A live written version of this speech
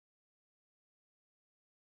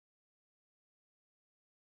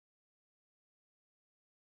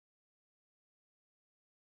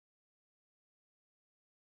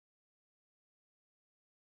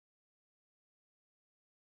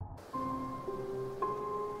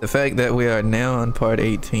The fact that we are now on part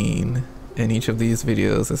 18 and each of these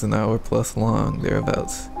videos is an hour plus long,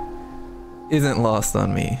 thereabouts, isn't lost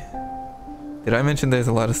on me. Did I mention there's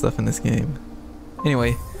a lot of stuff in this game?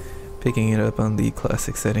 Anyway, picking it up on the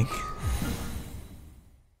classic setting.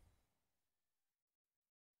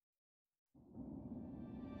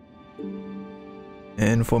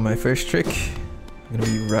 And for my first trick, I'm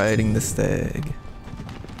gonna be riding the stag.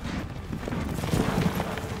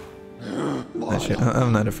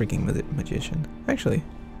 I'm not a freaking magician. Actually,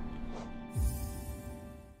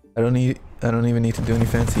 I don't even need to do any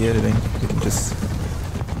fancy editing. We can just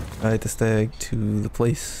ride the stag to the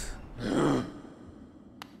place.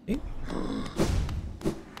 Okay.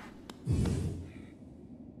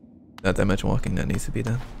 Not that much walking that needs to be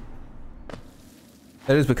done.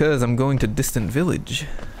 That is because I'm going to Distant Village.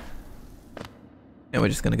 And we're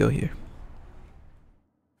just gonna go here.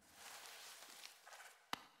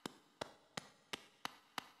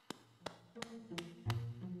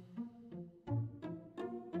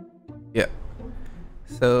 Yeah.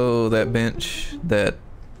 So that bench that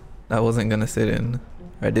I wasn't gonna sit in,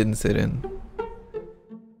 or I didn't sit in,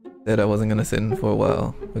 that I wasn't gonna sit in for a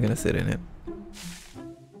while, we're gonna sit in it.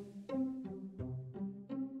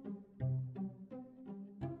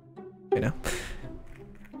 Okay now.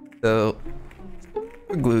 So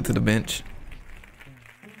we're glued to the bench.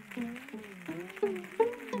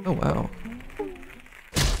 Oh wow.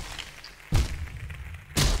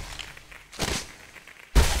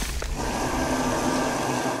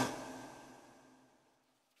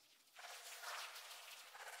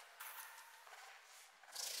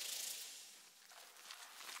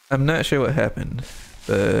 I'm not sure what happened,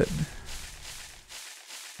 but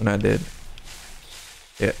when I did,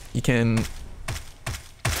 yeah, you can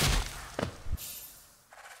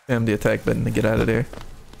spam the attack button to get out of there.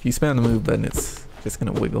 If you spam the move button, it's just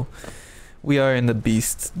gonna wiggle. We are in the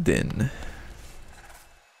Beast's Den.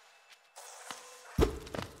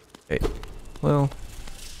 Okay, well,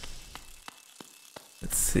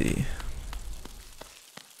 let's see.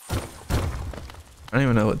 I don't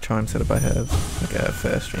even know what charm setup I have. Okay, I have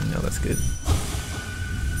fast stream now, that's good.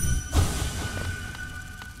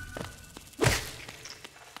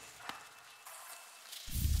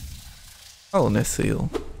 Hollowness seal.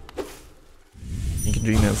 You can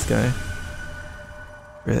dream out the sky.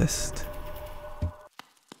 Rest.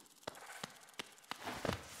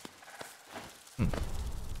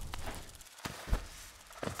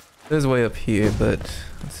 There's a way up here, but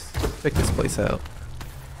let's check this place out.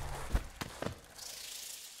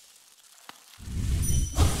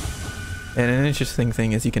 And an interesting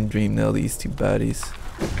thing is you can dream nail these two bodies.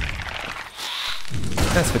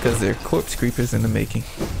 That's because they're corpse creepers in the making.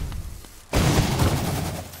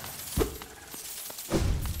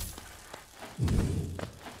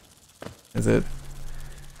 There's a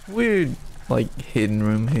weird, like, hidden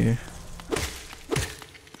room here.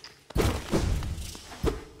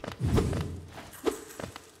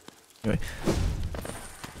 Anyway.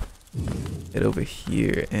 Get over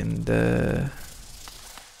here and,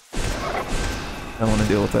 I don't want to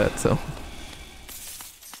deal with that, so.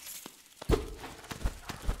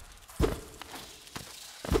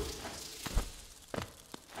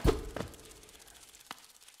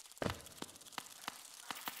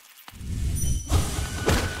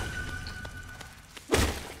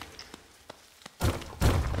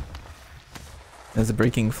 As a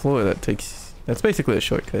breaking floor, that's basically a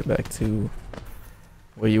shortcut back to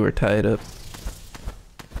where you were tied up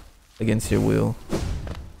against your will.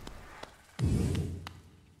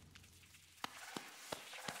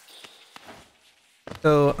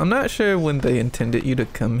 So, I'm not sure when they intended you to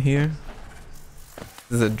come here.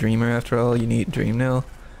 This is a dreamer after all, you need dream nail.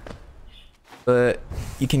 But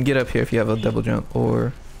you can get up here if you have a double jump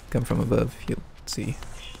or come from above, you'll see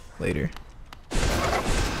later.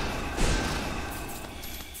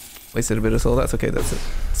 Wasted a bit of soul, that's okay, that's a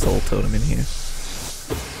soul totem in here.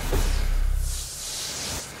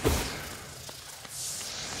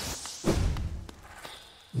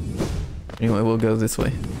 Anyway, we'll go this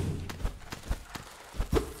way.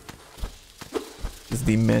 Is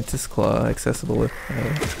the Mantis Claw accessible with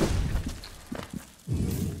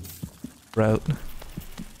route?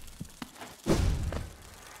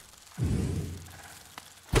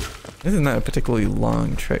 This is not a particularly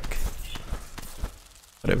long trick.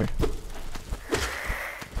 Whatever.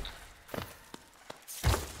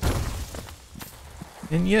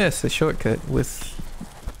 And yes, a shortcut with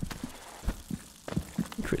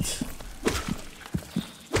crits.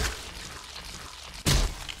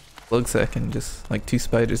 Plug sack and just like 2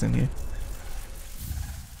 spiders in here.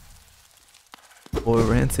 Or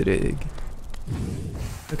rancid egg.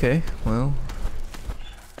 Okay, well,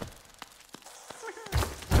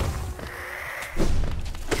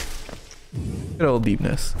 Good old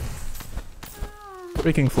deepness.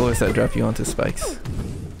 Breaking floors that drop you onto spikes.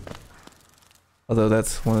 Although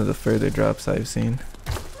that's one of the further drops I've seen.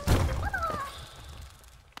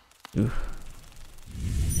 Ooh.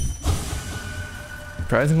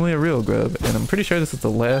 Surprisingly a real grub, and I'm pretty sure this is the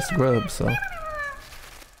last grub, so...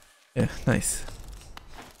 Yeah, nice.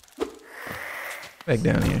 Back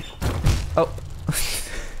down here. Oh!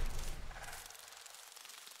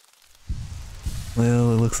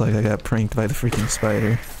 Well, it looks like I got pranked by the freaking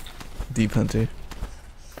spider. Deep Hunter.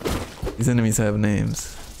 These enemies have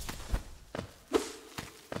names. I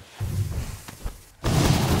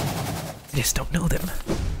just don't know them.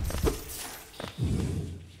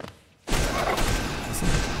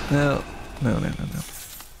 No. No.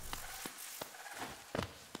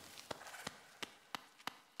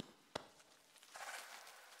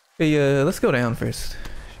 Hey, let's go down first,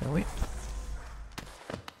 shall we?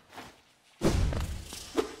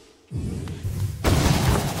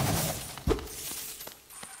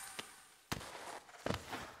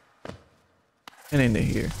 And into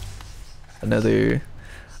here. Another...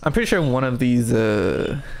 I'm pretty sure one of these,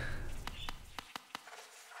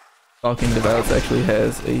 Talking Devouts actually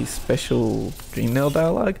has a special Dreamnail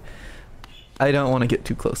dialogue. I don't want to get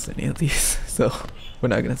too close to any of these, so we're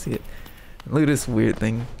not gonna see it. Look at this weird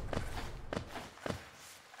thing.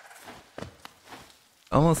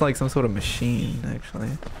 Almost like some sort of machine, actually.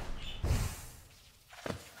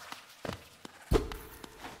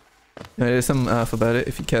 There's some off about it.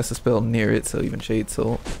 If you cast a spell near it, so even Shade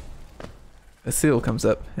Soul, a seal comes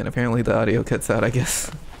up, and apparently the audio cuts out, I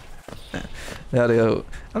guess. The audio...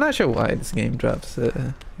 I'm not sure why this game drops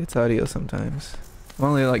its audio sometimes. I'm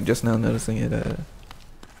only like just now noticing it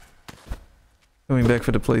coming back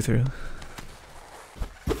for the playthrough.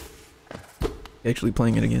 Actually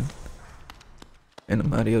playing it again. And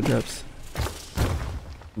the audio drops.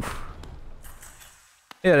 Oof.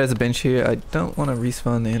 Yeah, there's a bench here. I don't want to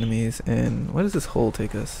respawn the enemies. And where does this hole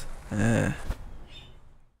take us? This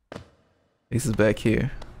is back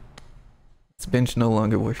here. This bench no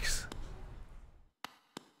longer works.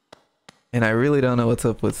 And I really don't know what's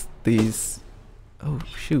up with these. Oh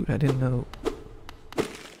shoot, I didn't know.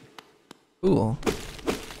 Cool.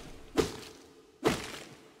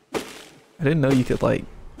 I didn't know you could like...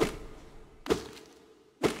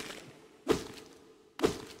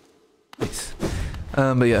 Nice.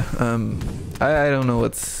 But yeah, I don't know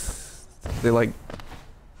what's... They're like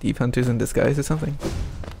Deep Hunters in disguise or something?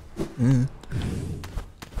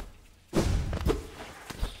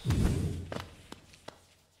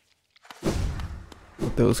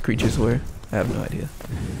 What those creatures were, I have no idea.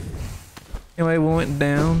 Anyway, we went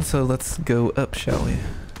down, so let's go up, shall we?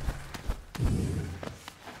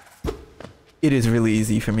 It is really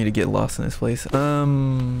easy for me to get lost in this place.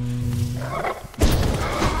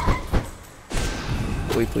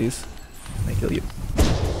 Wait, please. I kill you.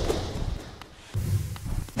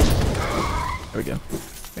 There we go.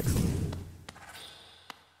 Excellent.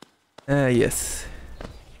 Yes.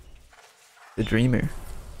 The Dreamer.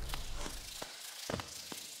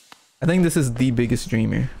 I think this is the biggest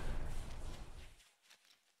Dreamer.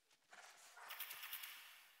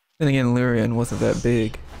 Then again, Lurian wasn't that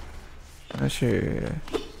big. Not sure.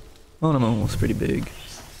 Onamon was pretty big.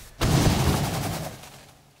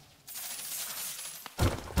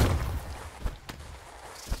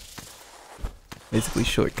 Basically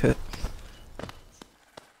shortcut.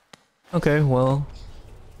 Okay, well,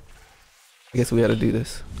 I guess we gotta do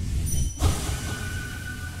this.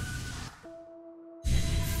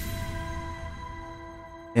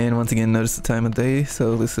 And once again, notice the time of day.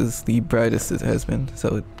 So this is the brightest it has been.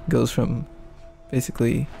 So it goes from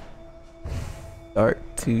basically dark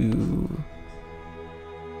to...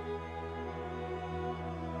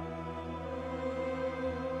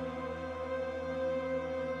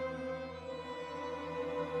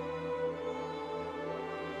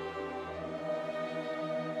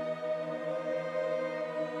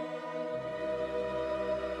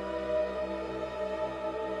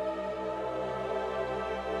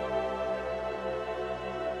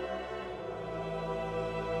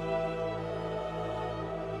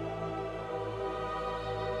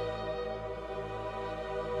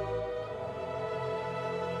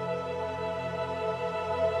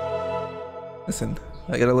 Listen,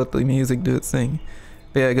 I gotta let the music do its thing.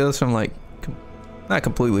 But yeah, it goes from like, not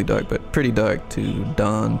completely dark, but pretty dark to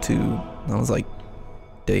dawn to almost like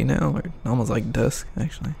day now, or almost like dusk,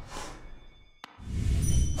 actually.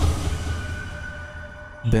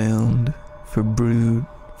 Bound for brood,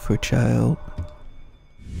 for child.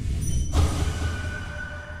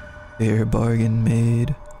 Fair bargain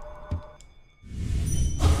made.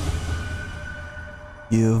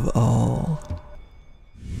 Give all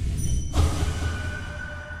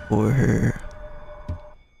for her.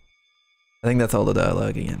 I think that's all the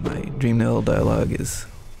dialogue again. My Dreamnail dialogue is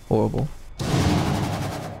horrible.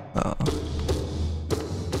 Oh.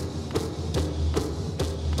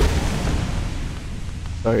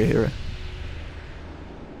 Sorry, Hera.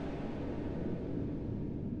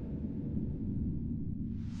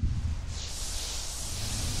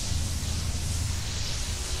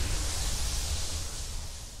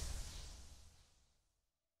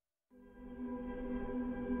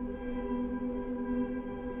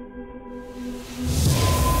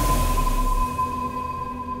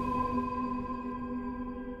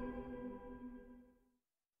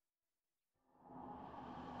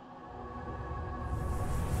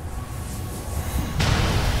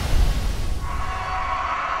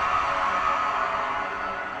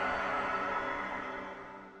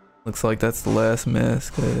 Looks like that's the last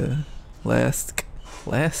mask. The last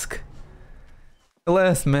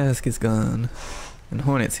mask is gone. And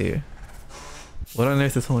Hornet's here. What on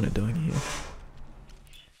earth is Hornet doing here?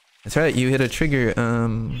 That's right, you hit a trigger,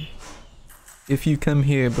 if you come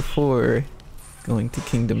here before going to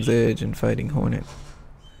Kingdom's Edge and fighting Hornet.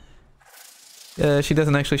 She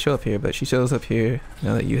doesn't actually show up here, but she shows up here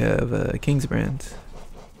now that you have, Kingsbrand.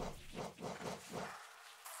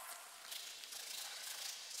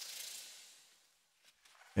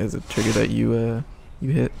 There's a trigger that you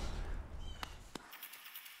hit.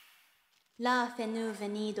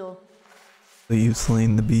 So you've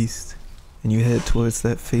slain the beast, and you head towards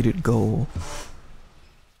that fated goal.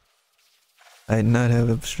 I'd not have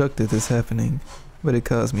obstructed this happening, but it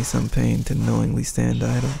caused me some pain to knowingly stand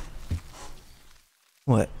idle.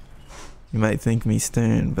 What? You might think me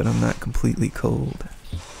stern, but I'm not completely cold.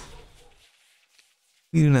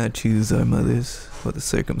 We do not choose our mothers or the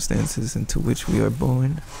circumstances into which we are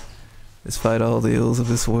born. Despite all the ills of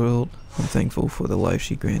this world, I'm thankful for the life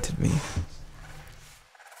she granted me.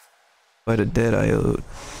 Quite a debt I owed.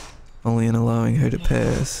 Only in allowing her to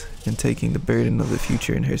pass and taking the burden of the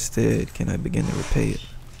future in her stead can I begin to repay it.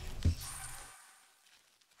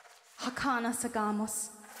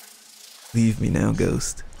 Leave me now,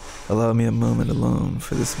 ghost. Allow me a moment alone,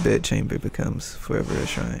 for this bedchamber becomes forever a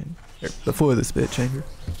shrine. Before this bedchamber.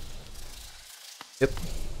 Yep.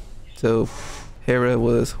 So, Hera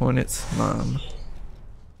was Hornet's mom.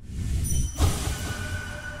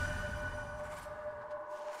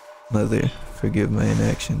 Mother, forgive my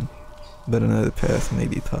inaction, but another path may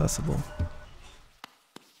be possible.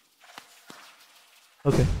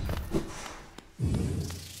 Okay.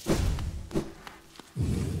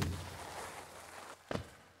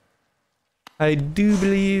 I do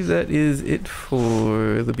believe that is it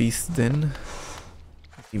for the Beast Den.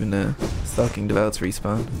 Even the Stalking Devout's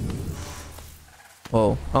respawn.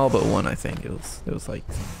 Well, all but one, I think. It was like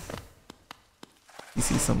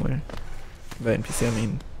NPC somewhere. By NPC, I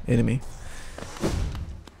mean enemy.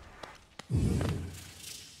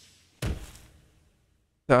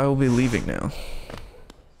 So I will be leaving now.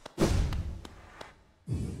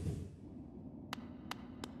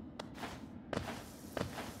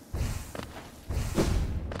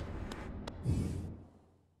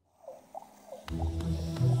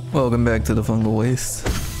 Welcome back to the Fungal Waste.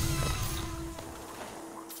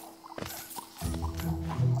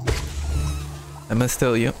 I must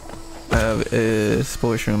tell you, I have a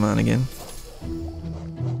Spore Shroom on again.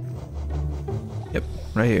 Yep,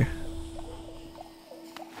 right here.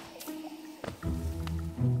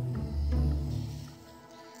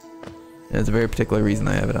 There's a very particular reason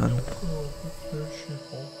I have it on.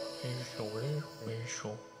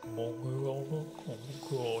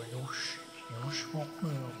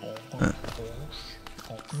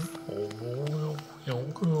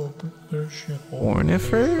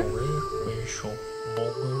 Ornifer?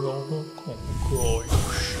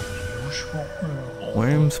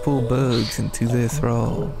 Worms pull bugs into their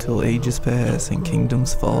thrall till ages pass and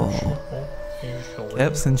kingdoms fall.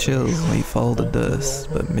 Caps and shells may fall to dust,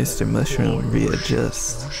 but Mr. Mushroom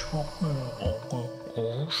readjusts.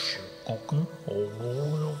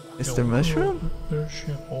 Mr. Mushroom?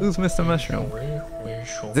 Who's Mr. Mushroom?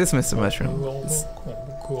 Is this Mr. Mushroom?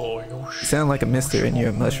 You sound like a Mr. and you're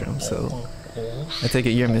a mushroom, so I take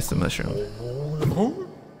it you're Mr. Mushroom.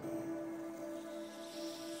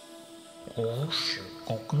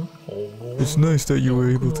 It's nice that you were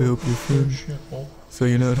able to help your friend. So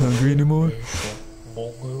you're not hungry anymore?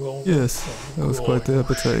 Yes, that was quite the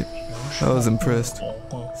appetite. I was impressed.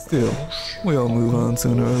 Still, we all move on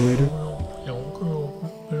sooner or later.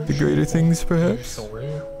 To greater things, perhaps?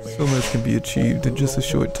 So much can be achieved in just a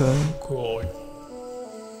short time.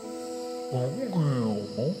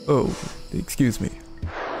 Oh, excuse me.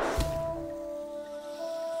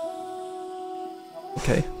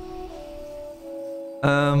 Okay.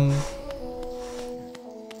 Very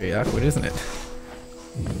awkward, isn't it?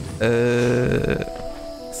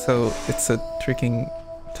 So it's a talking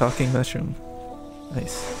mushroom.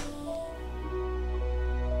 Nice.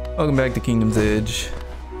 Welcome back to Kingdom's Edge.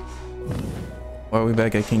 Why are we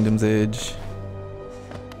back at Kingdom's Edge?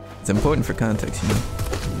 It's important for context, you know.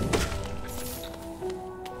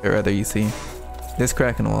 Or rather, you see, this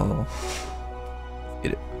crack in the wall.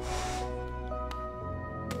 Get it.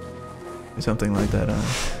 Or something like that.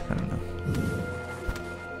 I don't know.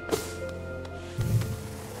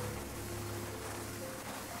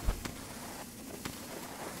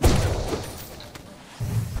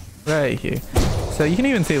 Right here. So you can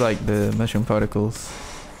even see like the mushroom particles.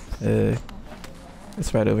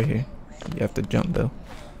 It's right over here. You have to jump though.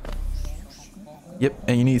 Yep,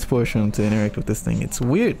 and you need Spore Shroom to interact with this thing. It's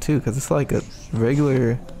weird too, because it's like a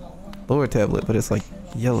regular lower tablet, but it's like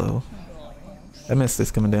yellow. I missed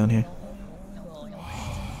this coming down here.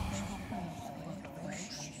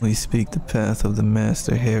 We speak the path of the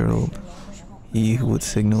Master Herald, he who would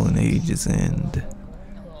signal an age's end.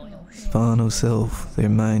 Spawn of self, their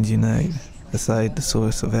minds unite, beside the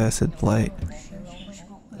source of acid light.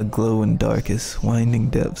 A glow in darkest,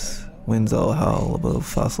 winding depths, winds all howl above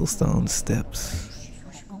fossil stone steps.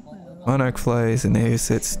 Monarch flies in air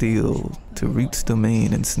set steel, to root's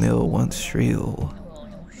domain and snail once shrill.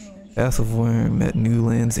 Path of worm at new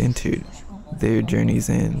lands entered, their journey's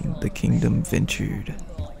end the kingdom ventured.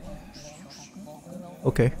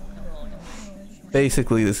 Okay.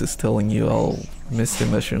 Basically this is telling you all Mr.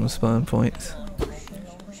 Mushroom spawn points.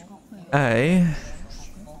 I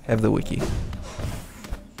have the wiki.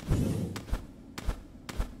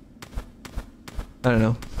 I don't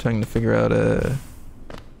know, trying to figure out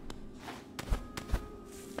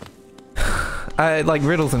I like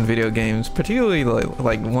riddles in video games, particularly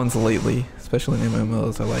like ones lately, especially in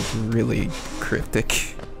MMOs, are like really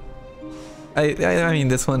cryptic. I mean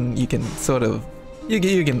this one you can sort of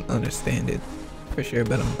you can understand it for sure,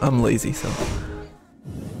 but I'm lazy, so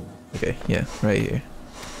okay, yeah, right here.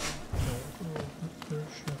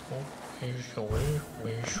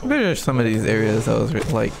 I'm pretty sure some of these areas I was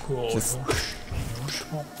like just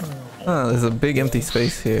there's a big empty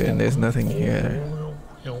space here and there's nothing here.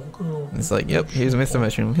 It's like, yep, here's Mr.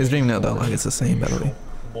 Mushroom. His dream now dialogue is the same, by the way.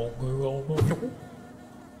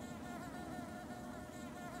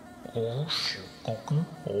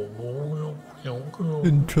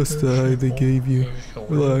 Didn't trust the eye they gave you.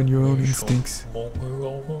 Rely on your own instincts.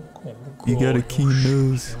 You got a keen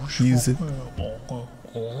nose. Use it.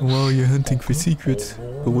 And while you're hunting for secrets,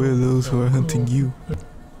 beware those who are hunting you.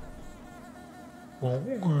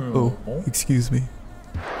 Oh, excuse me.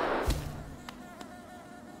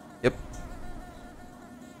 Yep.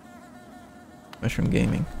 Mushroom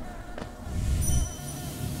Gaming.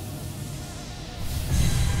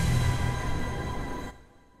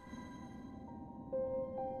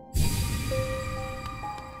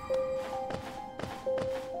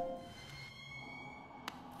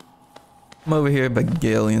 I'm over here by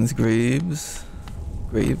Galleon's Graves.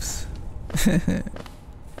 I'm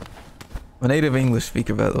a native English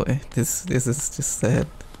speaker, by the way. This is just sad.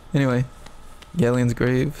 Anyway, Galleon's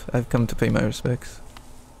Grave. I've come to pay my respects.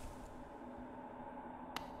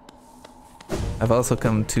 I've also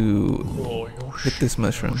come to hit this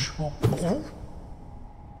mushroom.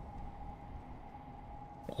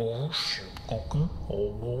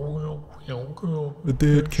 The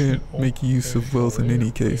dead can't make use of wealth in any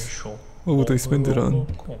case. What would they spend it on?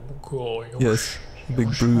 Yes, a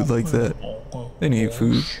big brood like that. They need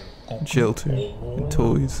food, shelter, and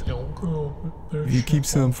toys. If you keep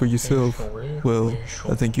some for yourself, well,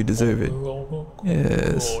 I think you deserve it.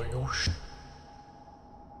 Yes.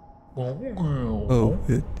 Oh,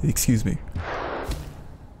 excuse me.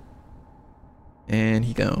 And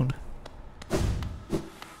he gone.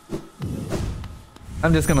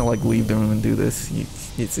 I'm just gonna like leave the room and do this.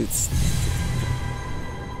 This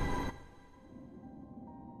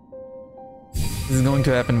is going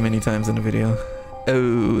to happen many times in the video.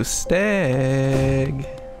 Oh, stag.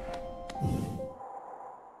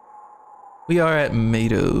 We are at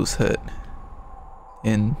Mado's hut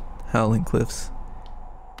in Howling Cliffs.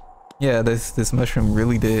 Yeah, this mushroom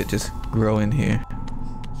really did just grow in here.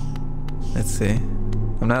 Let's see.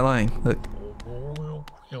 I'm not lying. Look.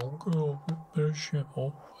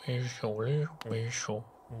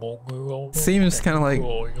 Seems kind of like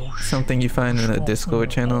something you find in a Discord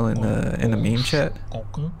channel in a meme chat.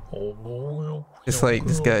 It's like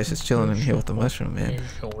this guy's just chilling in here with the mushroom, man.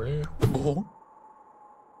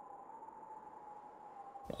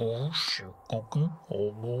 What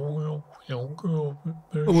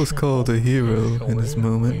was called a hero in this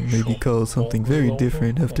moment may be called something very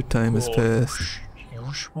different after time has passed.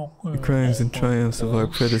 The crimes and triumphs of our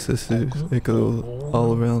predecessors echo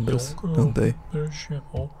all around us, don't they?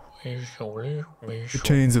 The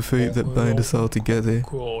chains of fate that bind us all together,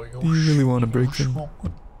 do you really want to break them?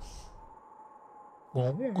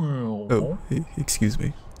 Oh, excuse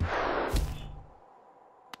me.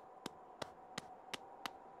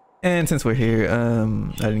 And since we're here, I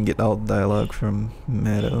didn't get all the dialogue from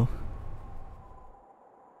Meadow.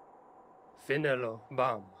 Finelo,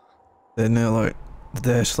 bam. The nail art, the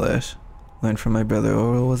dash slash, learned from my brother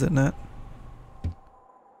Oral, was it not?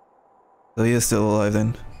 So he is still alive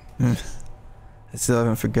then. I still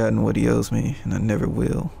haven't forgotten what he owes me, and I never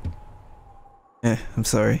will. I'm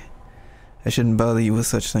sorry. I shouldn't bother you with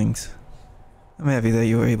such things. I'm happy that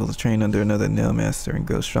you were able to train under another nail master and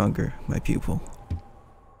grow stronger, my pupil.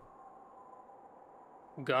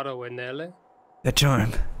 Garo Enele? That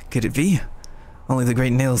charm, could it be? Only the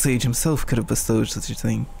great nail sage himself could have bestowed such a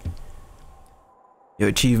thing. Your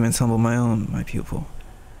achievements humble my own, my pupil.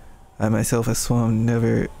 I myself have sworn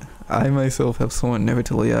never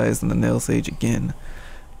to lay eyes on the nail sage again,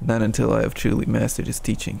 not until I have truly mastered his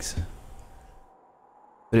teachings.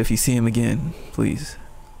 But if you see him again, please,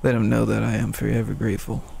 let him know that I am forever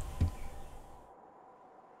grateful.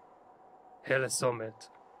 Hele Somet.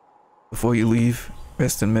 Before you leave,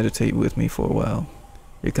 rest and meditate with me for a while.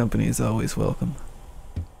 Your company is always welcome.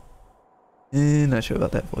 Not sure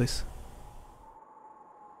about that voice.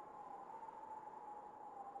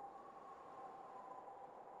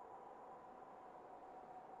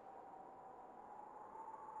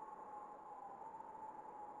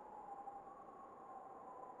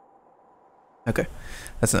 Okay,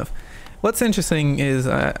 that's enough. What's interesting is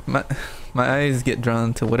my eyes get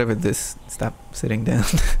drawn to whatever this, stop sitting down,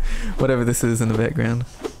 whatever this is in the background.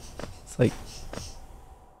 It's like,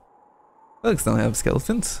 bugs don't have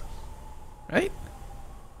skeletons, right?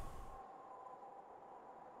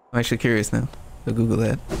 I'm actually curious now. Go Google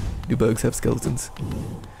that. Do bugs have skeletons?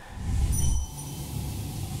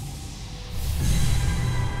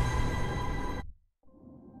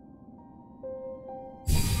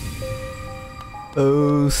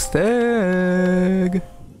 Oh, stag!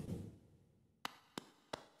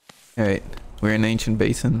 Alright, we're in Ancient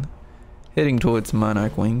Basin, heading towards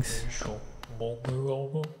Monarch Wings.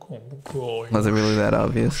 Was it really that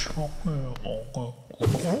obvious?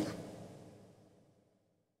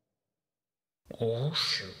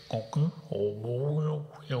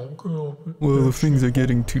 Well, if things are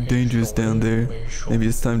getting too dangerous down there, maybe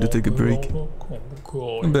it's time to take a break.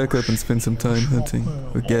 Come back up and spend some time hunting,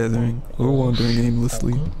 or gathering, or wandering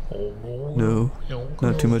aimlessly. No,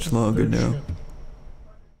 not too much longer now.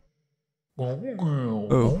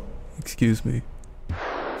 Oh, excuse me.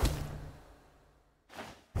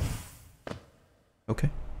 Okay.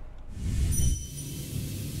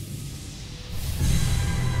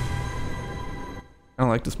 I don't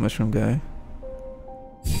like this mushroom guy.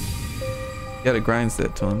 You gotta grind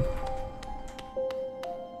that to him.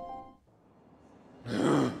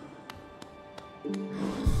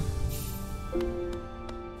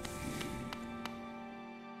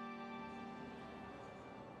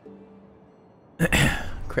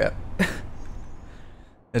 Crap. I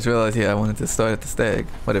just realized, yeah, I wanted to start at the stag.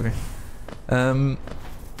 Whatever. We're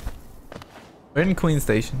in Queen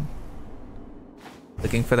Station.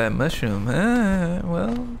 Looking for that mushroom.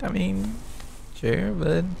 Well, I mean, sure,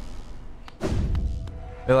 but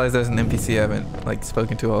realize there's an NPC I haven't like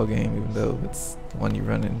spoken to all game, even though it's the one you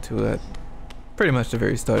run into at pretty much the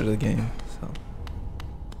very start of the game. So,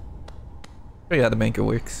 but yeah, the banker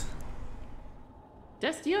works.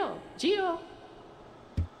 That's Geo.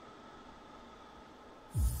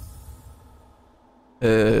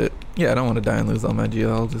 Yeah, I don't want to die and lose all my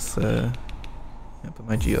Geo. I'll just yeah, put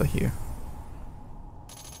my Geo here.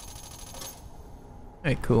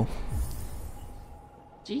 Alright, cool.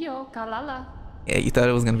 Geo Kalala. Yeah, you thought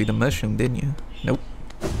it was gonna be the mushroom, didn't you? Nope.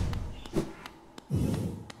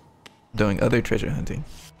 Doing other treasure hunting.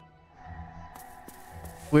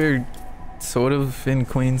 We're sort of in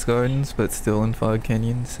Queen's Gardens, but still in Fog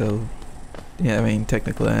Canyon, so yeah, I mean,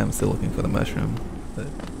 technically I am still looking for the mushroom, but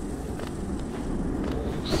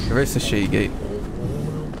reverse the Shade Gate.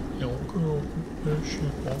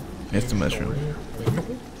 It's the mushroom.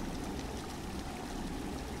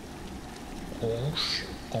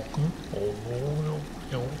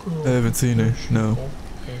 I haven't seen her, no.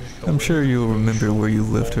 I'm sure you'll remember where you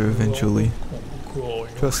left her eventually.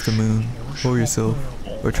 Trust the moon, or yourself,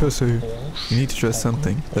 or trust her. You need to trust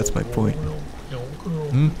something, that's my point.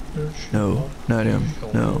 No, not him.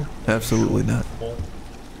 No, absolutely not.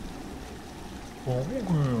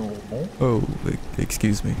 Oh,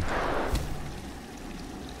 excuse me.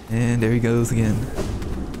 And there he goes again.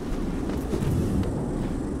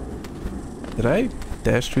 Did I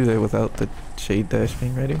dash through there without the shade dash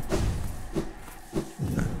being ready?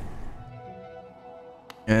 No.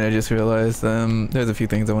 And I just realized there's a few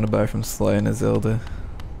things I want to buy from Sly and Zelda.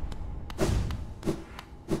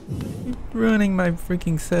 Ruining my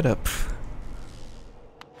freaking setup.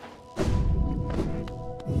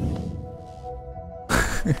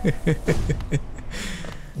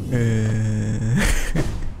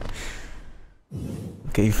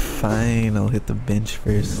 Okay, fine, I'll hit the bench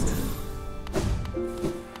first.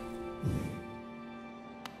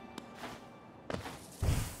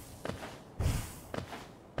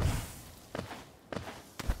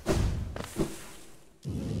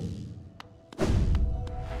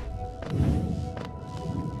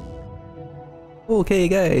 Okay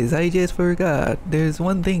guys, I just forgot. There's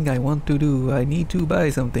one thing I want to do. I need to buy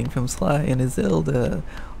something from Sly and Zelda.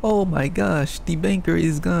 Oh my gosh, the banker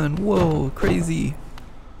is gone. Whoa, crazy.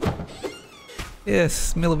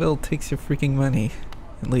 Yes, Millaville takes your freaking money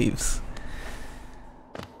and leaves.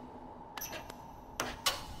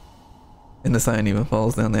 And the sign even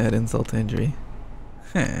falls down to add insult to injury.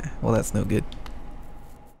 Huh, well that's no good.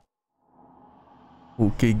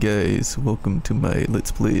 Okay guys, welcome to my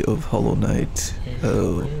Let's Play of Hollow Knight.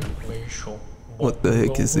 Oh, what the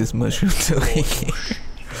heck is this mushroom doing?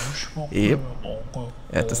 Yep,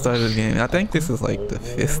 at the start of the game. I think this is like the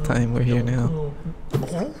 5th time we're here now.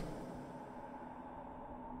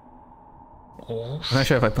 I'm not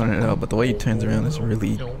sure if I pointed it out, but the way he turns around is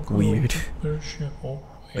really weird.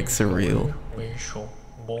 Like surreal.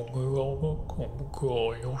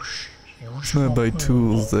 It's not by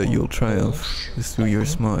tools that you'll triumph, it's through your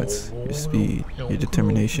smarts, your speed, your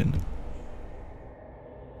determination.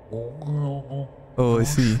 Oh, I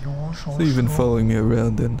see. So you've been following me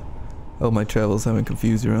around then. All my travels haven't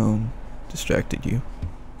confused your own, distracted you.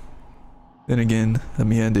 Then again, a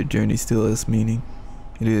meandered journey still has meaning.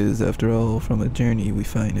 It is, after all, from a journey we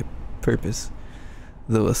find a purpose,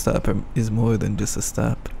 though a stop is more than just a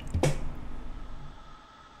stop.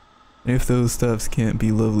 If those stops can't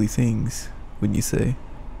be lovely things, wouldn't you say?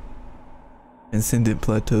 Ascendant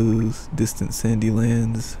plateaus, distant sandy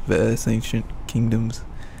lands, vast ancient kingdoms.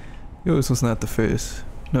 Yours was not the first,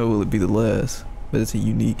 nor will it be the last, but it's a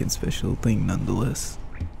unique and special thing nonetheless.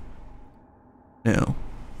 Now,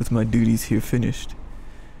 with my duties here finished,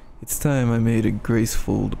 it's time I made a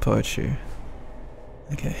graceful departure.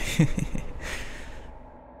 Okay.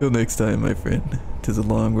 Till next time, my friend. 'Tis a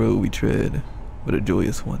long road we tread, but a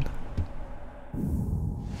joyous one.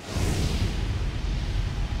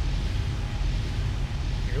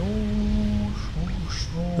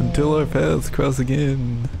 Until our paths cross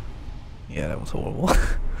again. Yeah, that was horrible.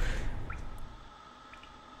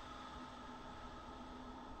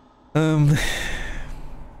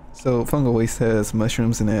 So Fungal Waste has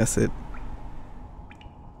mushrooms and acid.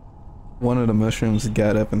 One of the mushrooms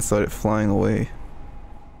got up and started flying away.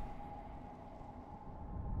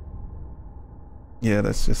 Yeah,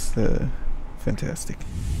 that's just fantastic.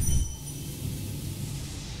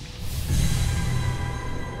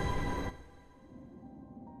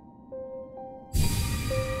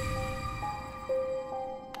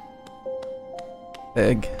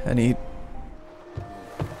 Egg, I need.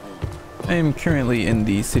 I am currently in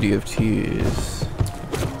the City of Tears.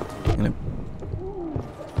 I'm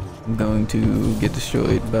going to get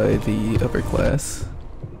destroyed by the upper class,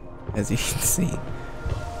 as you can see.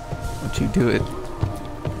 Don't you do it.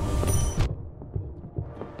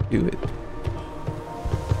 Do it.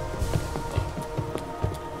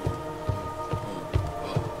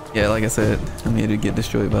 Yeah, like I said, I'm here to get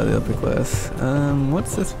destroyed by the upper class.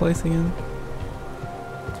 What's this place again?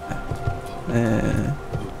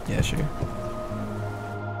 Yeah, sure.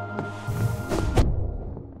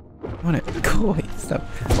 Want it? Go away, stop.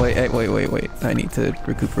 Wait. I need to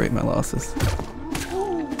recuperate my losses.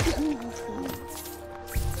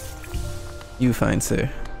 You fine, sir.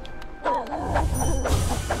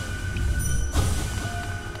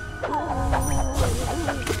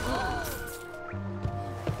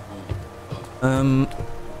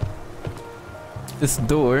 This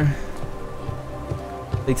door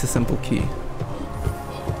takes a simple key.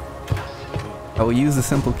 I will use the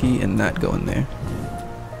simple key and not go in there.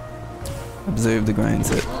 Observe the grind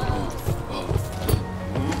set.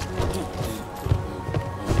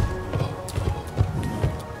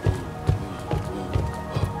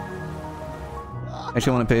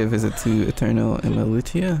 Actually, I want to pay a visit to Eternal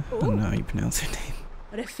Emilitia. I don't know how you pronounce her name.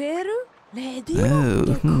 Referu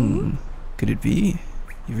Oh, could it be?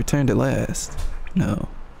 You returned at last. No,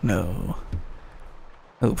 no.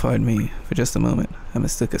 Oh, pardon me, for just a moment, I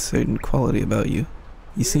mistook a certain quality about you.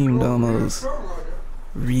 You seemed almost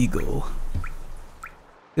regal.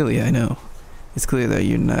 Silly, I know. It's clear that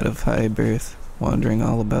you're not of high birth, wandering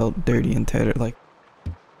all about dirty and tattered like...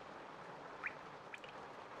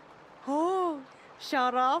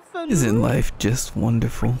 Isn't life just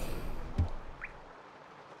wonderful?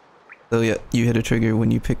 So yeah, you hit a trigger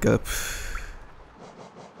when you pick up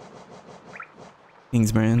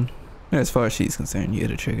Kingsbrand. As far as she's concerned, you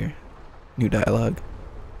hit a trigger. New dialogue.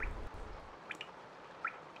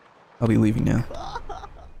 I'll be leaving now.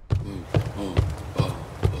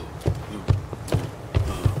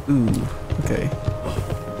 Ooh, okay.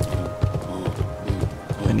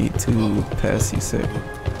 I need to pass you, sir.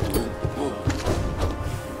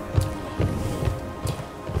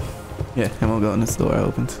 Yeah, and we'll go in this door I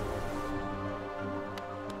opened.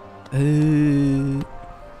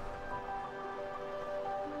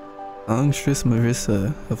 Songstress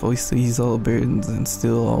Marissa, a voice to ease all burdens and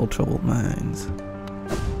still all troubled minds.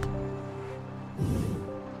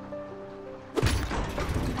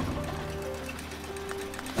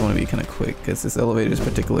 I want to be kind of quick because this elevator is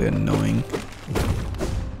particularly annoying.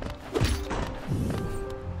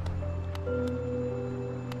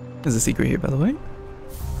 There's a secret here, by the way.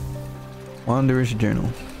 Wanderer's Journal.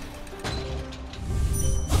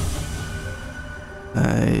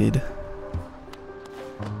 Hide.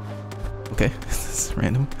 Okay, this is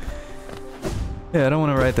random. Yeah, I don't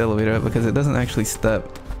want to ride the elevator up because it doesn't actually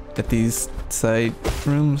stop at these side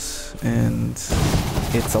rooms, and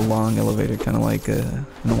it's a long elevator, kind of like in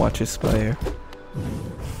the Watcher's Spire.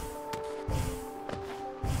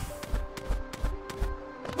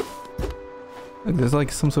 Look, there's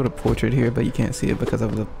like some sort of portrait here, but you can't see it because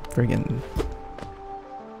of the friggin'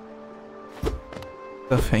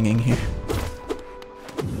 stuff hanging here.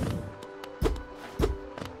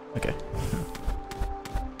 Okay.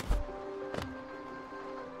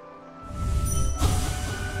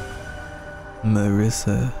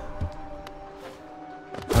 Marissa.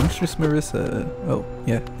 Monstrous Marissa. Oh,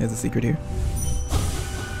 yeah, there's a secret here.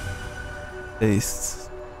 Tastes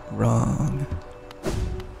wrong.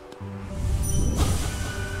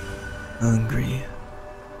 Hungry.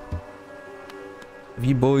 Have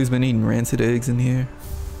you boys been eating rancid eggs in here?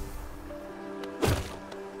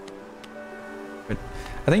 But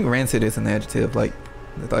I think rancid is an adjective, like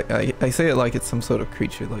I say it like it's some sort of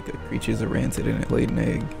creature, like a creature's a rancid and it laid an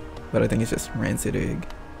egg. But I think it's just rancid egg.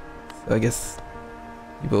 So I guess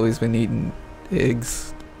you've always been eating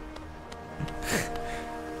eggs.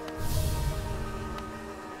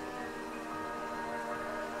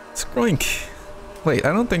 Skroink. Wait,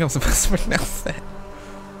 I don't think I'm supposed to pronounce that.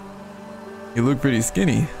 You look pretty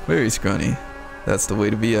skinny, very scrawny. That's the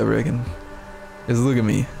way to be, I reckon. Just look at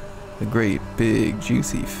me. A great, big,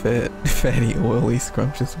 juicy, fatty, oily,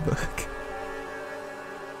 scrumptious bug.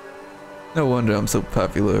 No wonder I'm so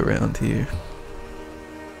popular around here.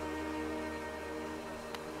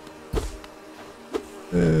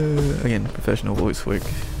 Again, professional voice work.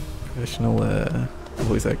 Professional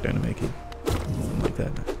voice actor animaking. Something like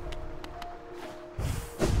that.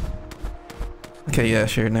 Okay, yeah,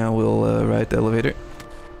 sure. Now we'll ride the elevator.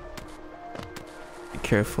 Be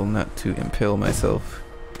careful not to impale myself.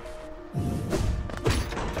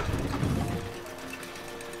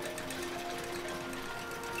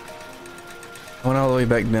 I went all the way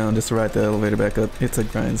back down just to ride the elevator back up. It's a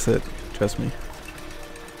grind set, trust me.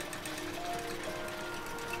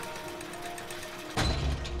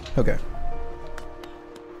 Okay.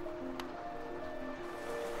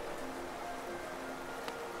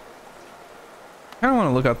 I don't want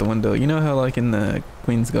to look out the window. You know how like in the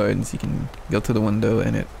Queen's Gardens you can go to the window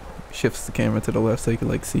and it shifts the camera to the left so you can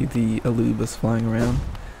like see the Alubas flying around?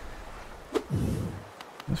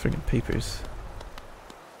 Those freaking papers.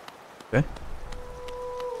 Okay.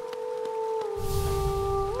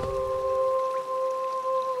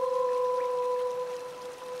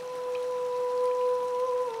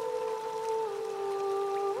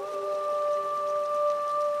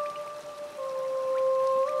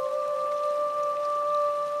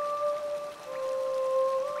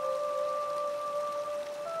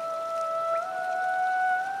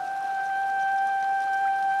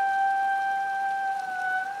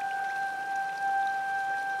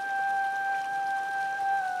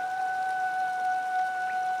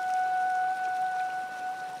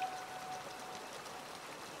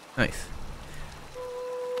 Nice.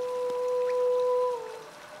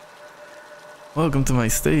 Welcome to my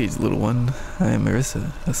stage, little one. I am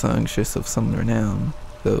Marissa, a songstress of some renown.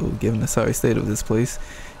 Though, given the sorry state of this place,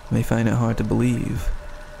 may find it hard to believe.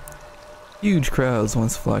 Huge crowds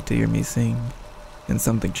once flocked to hear me sing, and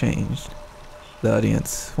something changed. The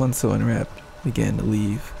audience, once so enwrapped, began to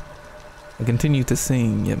leave. I continued to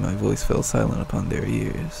sing, yet my voice fell silent upon their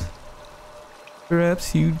ears.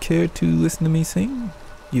 Perhaps you'd care to listen to me sing?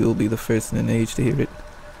 You'll be the first in an age to hear it.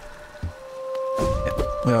 Yeah,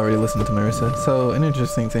 we already listened to Marissa. So an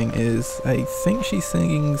interesting thing is, I think she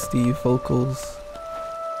sings the vocals,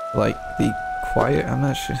 like the choir. I'm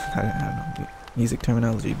not sure. I don't know music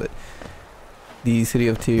terminology, but the City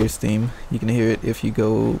of Tears theme, you can hear it if you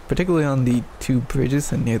go particularly on the two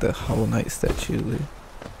bridges and near the Hollow Knight statue.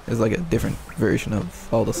 There's like a different version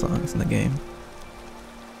of all the songs in the game.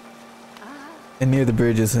 And near the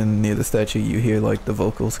bridges and near the statue you hear like the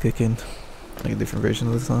vocals kick in, like a different version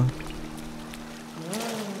of the song.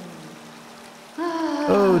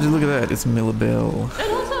 Oh, just look at that, it's Millabelle.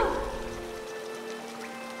 And also,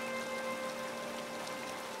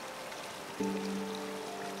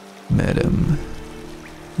 Madam,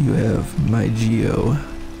 you have my Geo.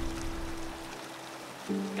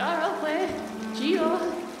 Garowe, Gio.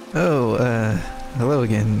 Oh, hello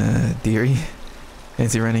again, dearie.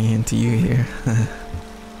 Fancy running into you here.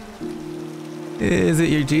 Is it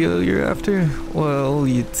your Geo you're after? Well,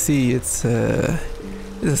 you'd see, it's a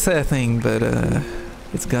sad thing, but,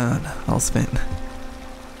 it's gone, all spent.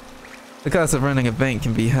 The cost of running a bank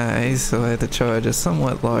can be high, so I had to charge a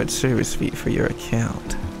somewhat large service fee for your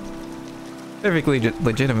account. Perfectly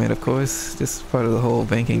legitimate, of course, just part of the whole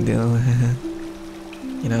banking deal,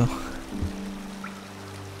 you know.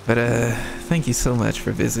 But, thank you so much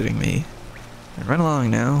for visiting me. Run along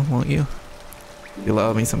now, won't you? If you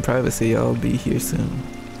allow me some privacy, I'll be here soon.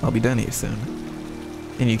 I'll be done here soon.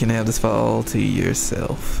 And you can have this fall to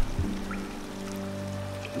yourself.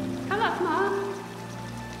 Hello, Mom.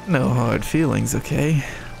 No hard feelings, okay?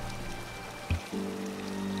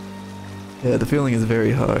 Yeah, the feeling is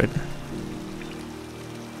very hard.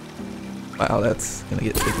 Wow, that's gonna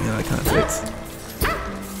get taken out of context.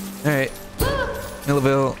 Alright.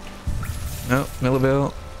 Millabelle. No,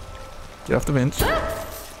 Millabelle. Get off the bench.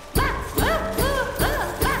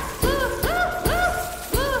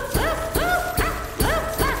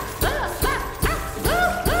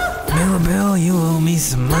 Millabelle, you owe me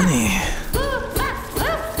some money.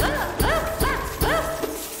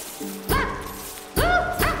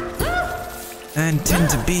 I intend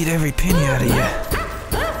to beat every penny out of you.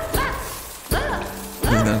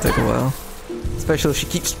 This is gonna take a while. Especially if she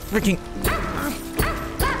keeps freaking...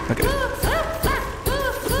 Okay.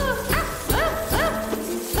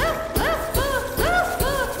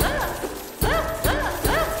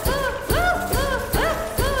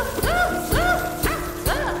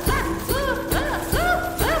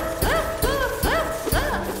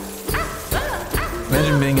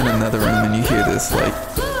 Imagine being in another room and you hear this, like...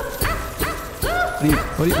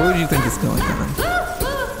 What do you think is going on?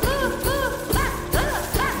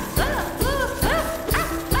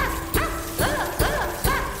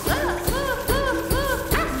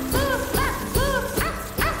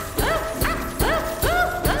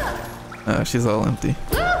 Oh, she's all empty.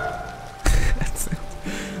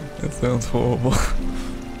 That sounds horrible.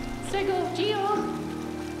 Sego, Gio.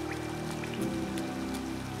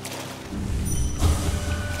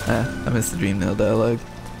 I missed the Dream Nail dialogue.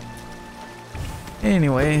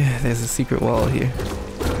 Anyway, there's a secret wall here.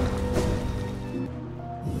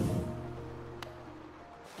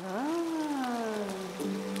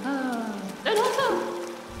 And also,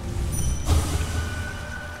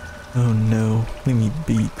 Oh no, leave me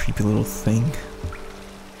be, creepy little thing.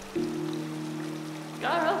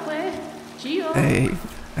 Garowe, Gio.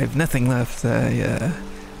 I've nothing left.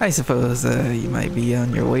 I suppose you might be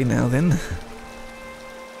on your way now then.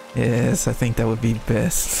 Yes, I think that would be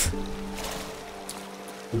best.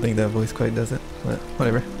 I don't think that voice quite does it, but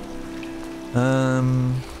whatever.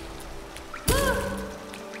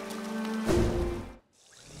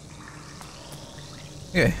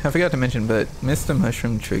 Okay, I forgot to mention, but Mr.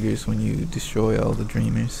 Mushroom triggers when you destroy all the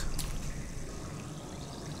dreamers.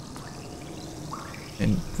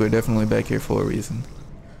 And we're definitely back here for a reason.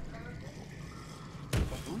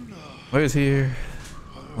 Where's here?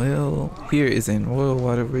 Well, here is in Royal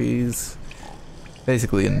Waterways.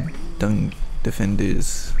 Basically in Dung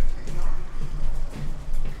Defender's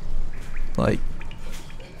like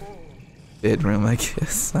bedroom, I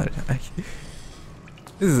guess.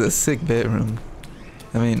 This is a sick bedroom.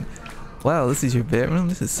 I mean, wow, this is your bedroom?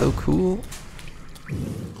 This is so cool.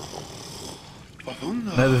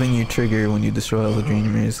 Another thing you trigger when you destroy all the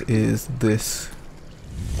dreamers is this.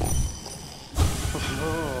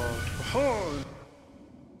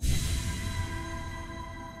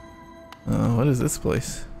 What is this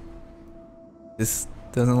place? This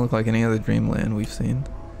doesn't look like any other Dreamland we've seen.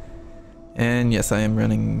 And yes, I am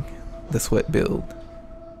running the sweat build.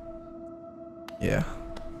 Yeah.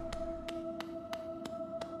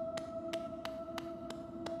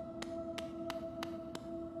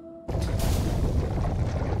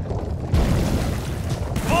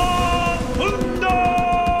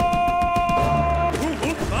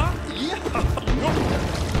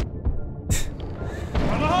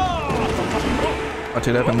 Watch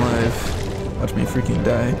it happen live. Watch me freaking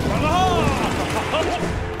die.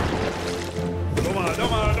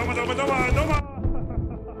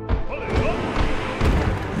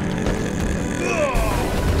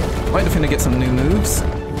 White Defender get some new moves.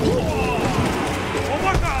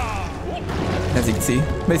 As you can see,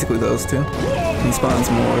 basically those two. He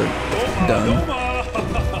spawns more dung.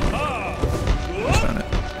 Just on it.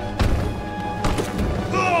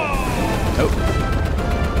 Nope.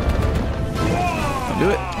 Don't do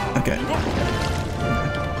it. Okay.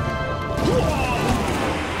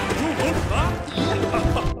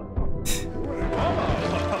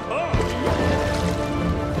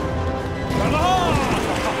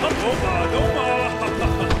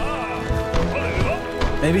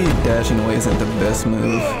 Maybe dashing away isn't the best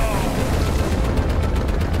move.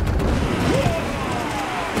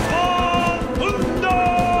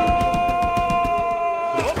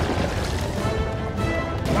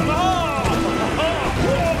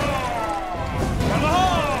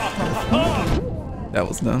 That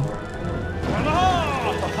was dumb.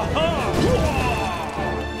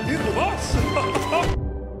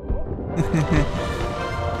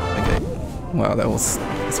 Okay. Wow, that was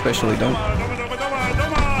especially dumb.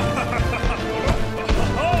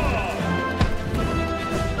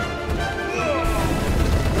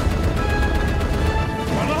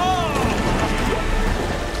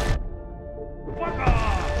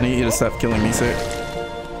 I need you to stop killing me, sir.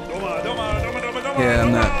 Yeah,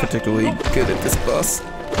 I'm not particularly good at this boss.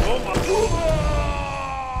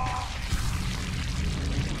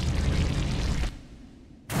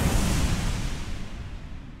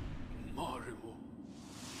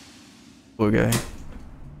 Poor guy.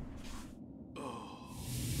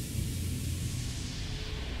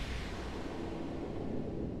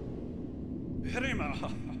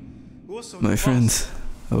 My friends,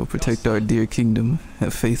 I will protect our dear kingdom.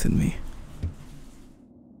 Have faith in me.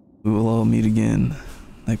 We will all meet again.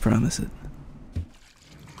 I promise it.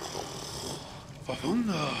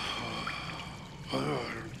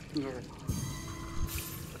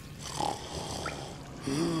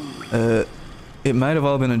 It might have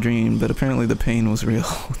all been a dream, but apparently the pain was real.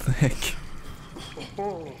 What the heck?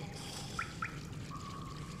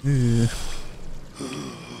 Ugh.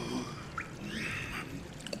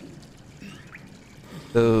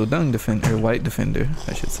 So, Dung Defender, White Defender,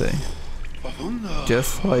 I should say.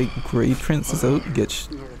 Just like Grey Prince Zote gets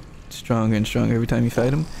stronger and stronger every time you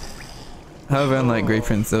fight him. However, unlike Grey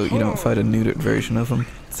Prince Zote, you don't fight a neutered version of him.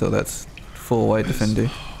 So that's full White Defender.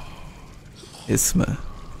 Isma.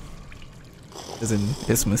 As in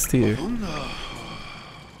Isma's tier.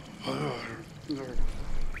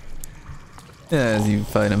 Yeah, as you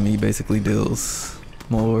fight him, he basically deals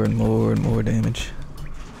more and more and more damage.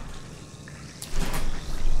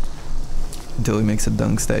 Until he makes a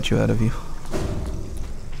dung statue out of you.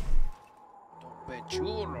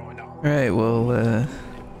 Alright, well, I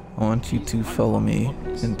want you to follow me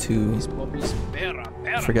into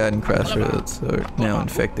Forgotten Crossroads, or now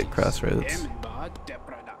Infected Crossroads.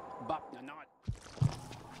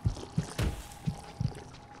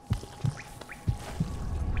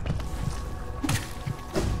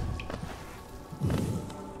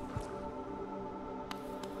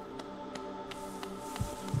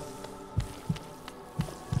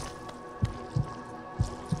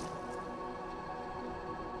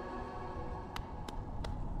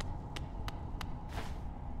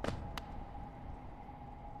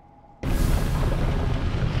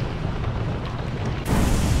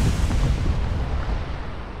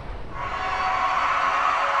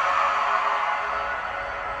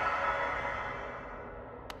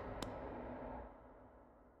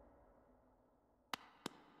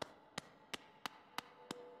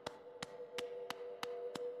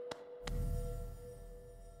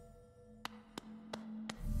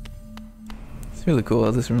 It's really cool how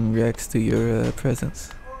this room reacts to your presence.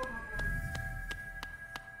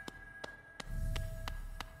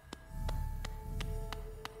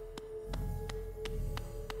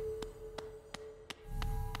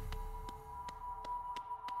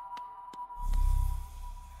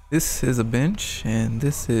 This is a bench, and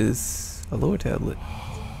this is a lower tablet.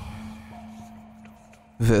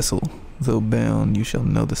 Vessel, though bound, you shall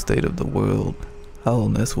know the state of the world.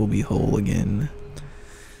 Wholeness will be whole again.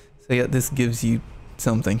 So yeah, this gives you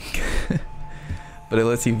something. But it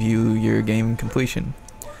lets you view your game completion.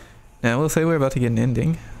 Now we'll say we're about to get an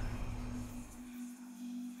ending.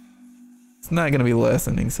 It's not gonna be the last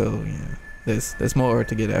ending, so yeah. There's more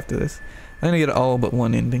to get after this. I'm gonna get all but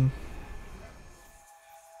one ending.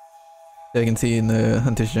 You can see in the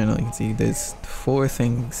Hunter's Journal, you can see there's 4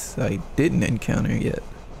 things I didn't encounter yet,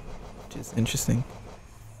 which is interesting.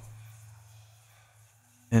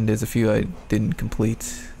 And there's a few I didn't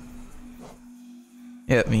complete.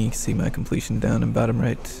 Yeah, you can see my completion down in bottom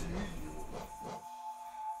right.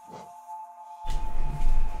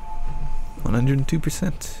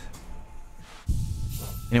 102%.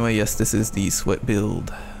 Anyway, yes, this is the sweat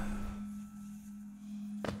build.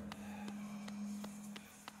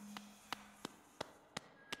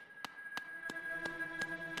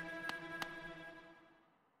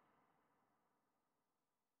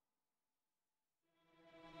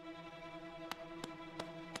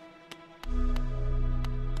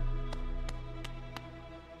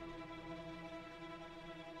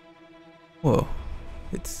 Whoa,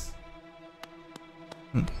 it's...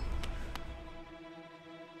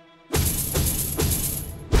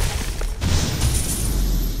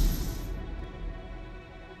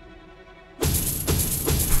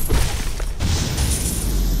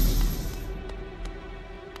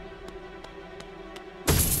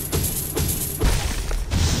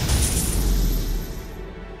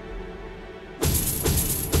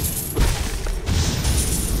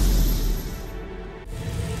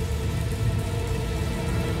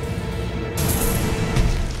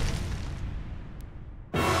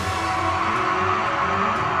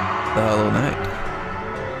 The Hollow Knight.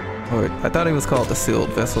 Or, I thought it was called the Sealed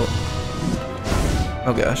Vessel.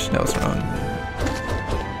 Oh gosh, that was wrong.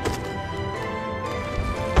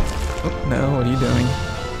 Oh, no, what are you doing?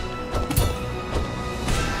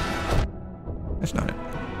 That's not it.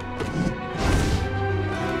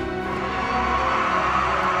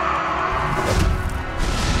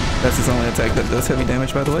 That's his only attack that does heavy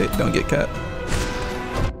damage, by the way. Don't get cut.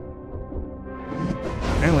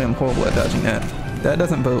 Apparently I'm horrible at dodging that. That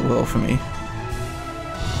doesn't bode well for me.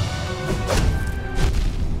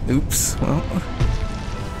 Oops, well.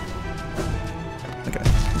 Okay.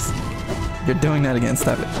 You're doing that again,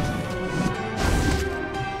 stop it.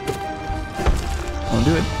 Don't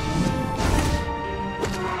do it.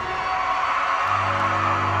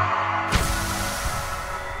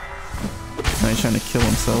 Now he's trying to kill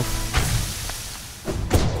himself.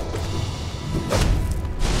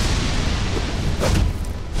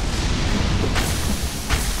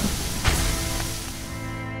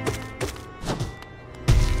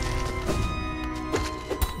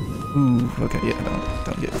 Ooh, okay, yeah,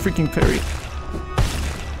 don't get freaking parried.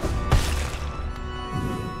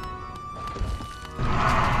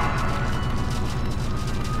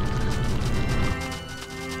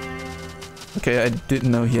 Okay, I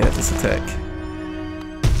didn't know he had this attack.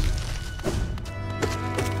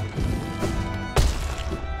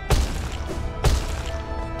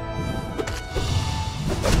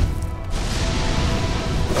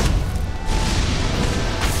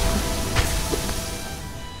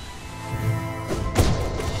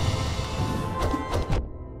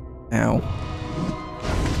 Ow.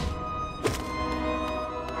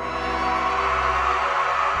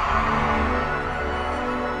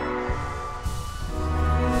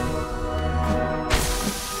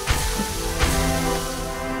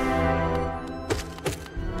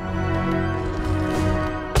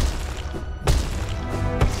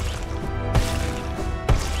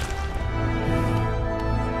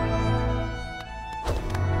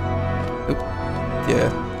 Oop.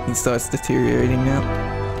 Yeah, he starts deteriorating now.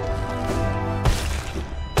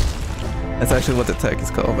 That's actually what the tech is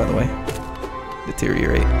called, by the way.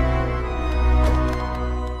 Deteriorate.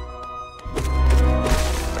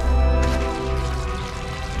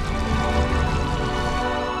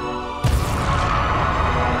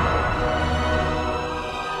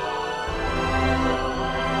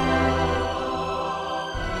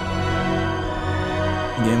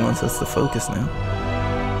 The game wants us to focus now.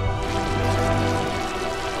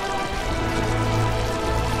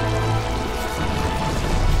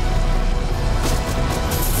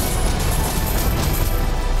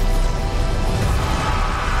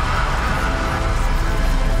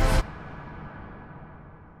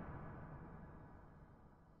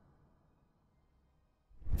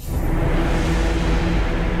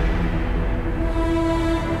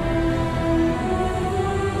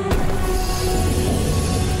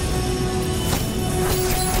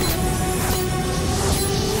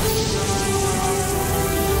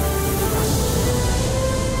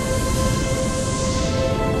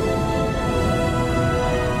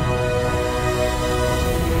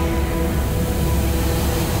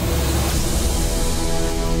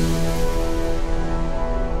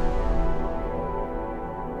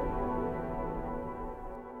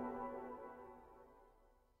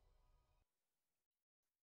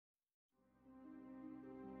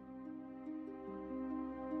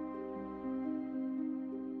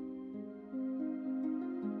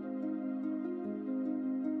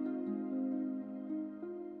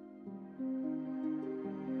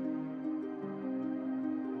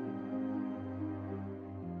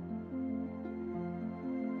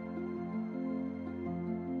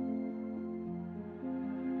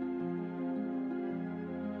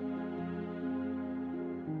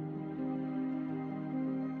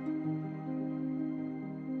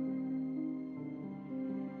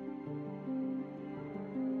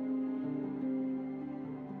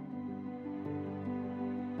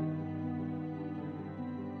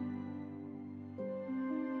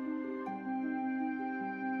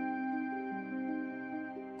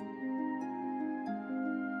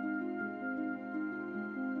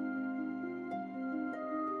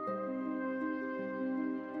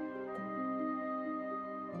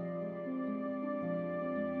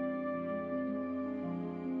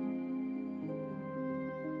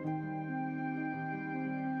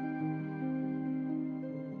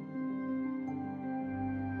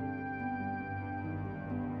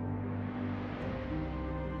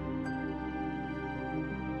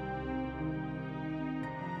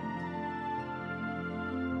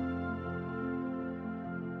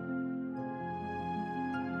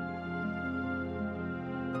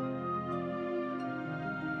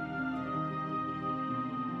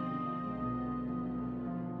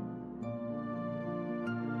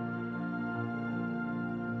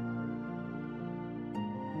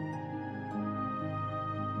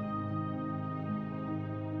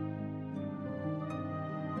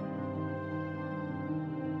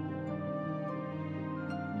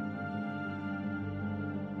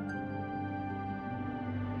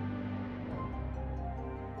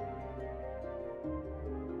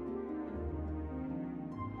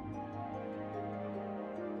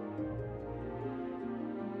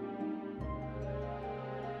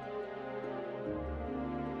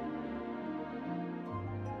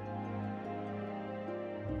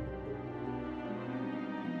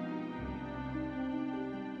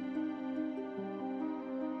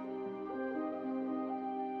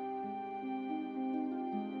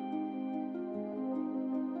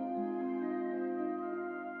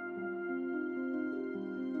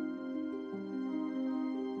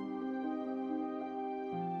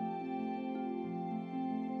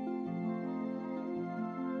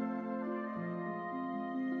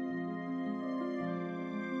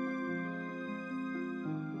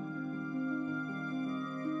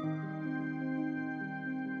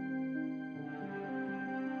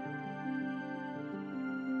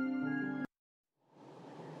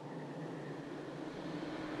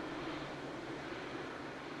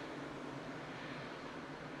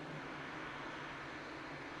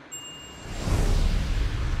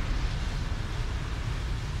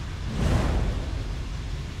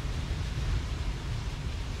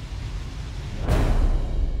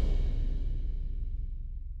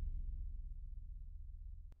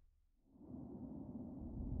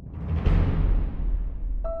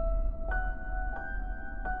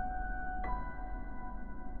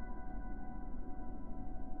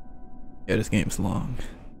 Yeah, this game's long.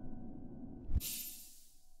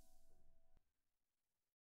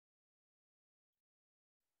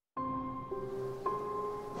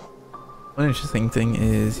 One interesting thing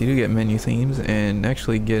is you do get menu themes, and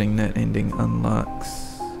actually getting that ending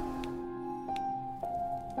unlocks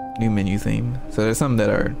new menu theme. So there's some that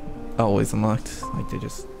are always unlocked, like they're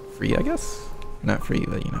just free, I guess. Not free,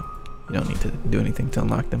 but you know, you don't need to do anything to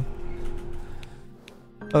unlock them.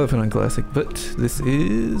 I'll open on classic, but this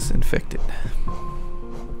is infected.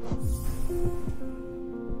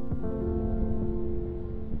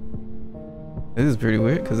 This is pretty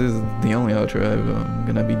weird because this is the only outro I'm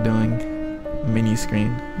gonna be doing. Menu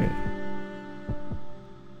screen. Yeah.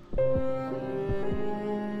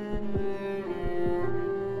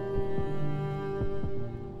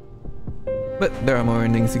 But there are more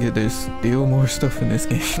endings to get. There's still more stuff in this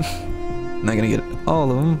game. Not gonna get all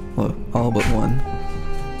of them. Well, all but one.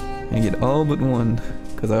 I'm gonna get all but one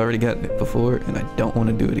because I already got it before and I don't want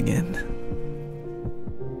to do it again.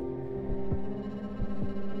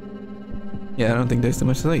 Yeah, I don't think there's too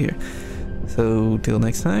much to say here. So till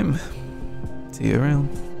next time, see you around.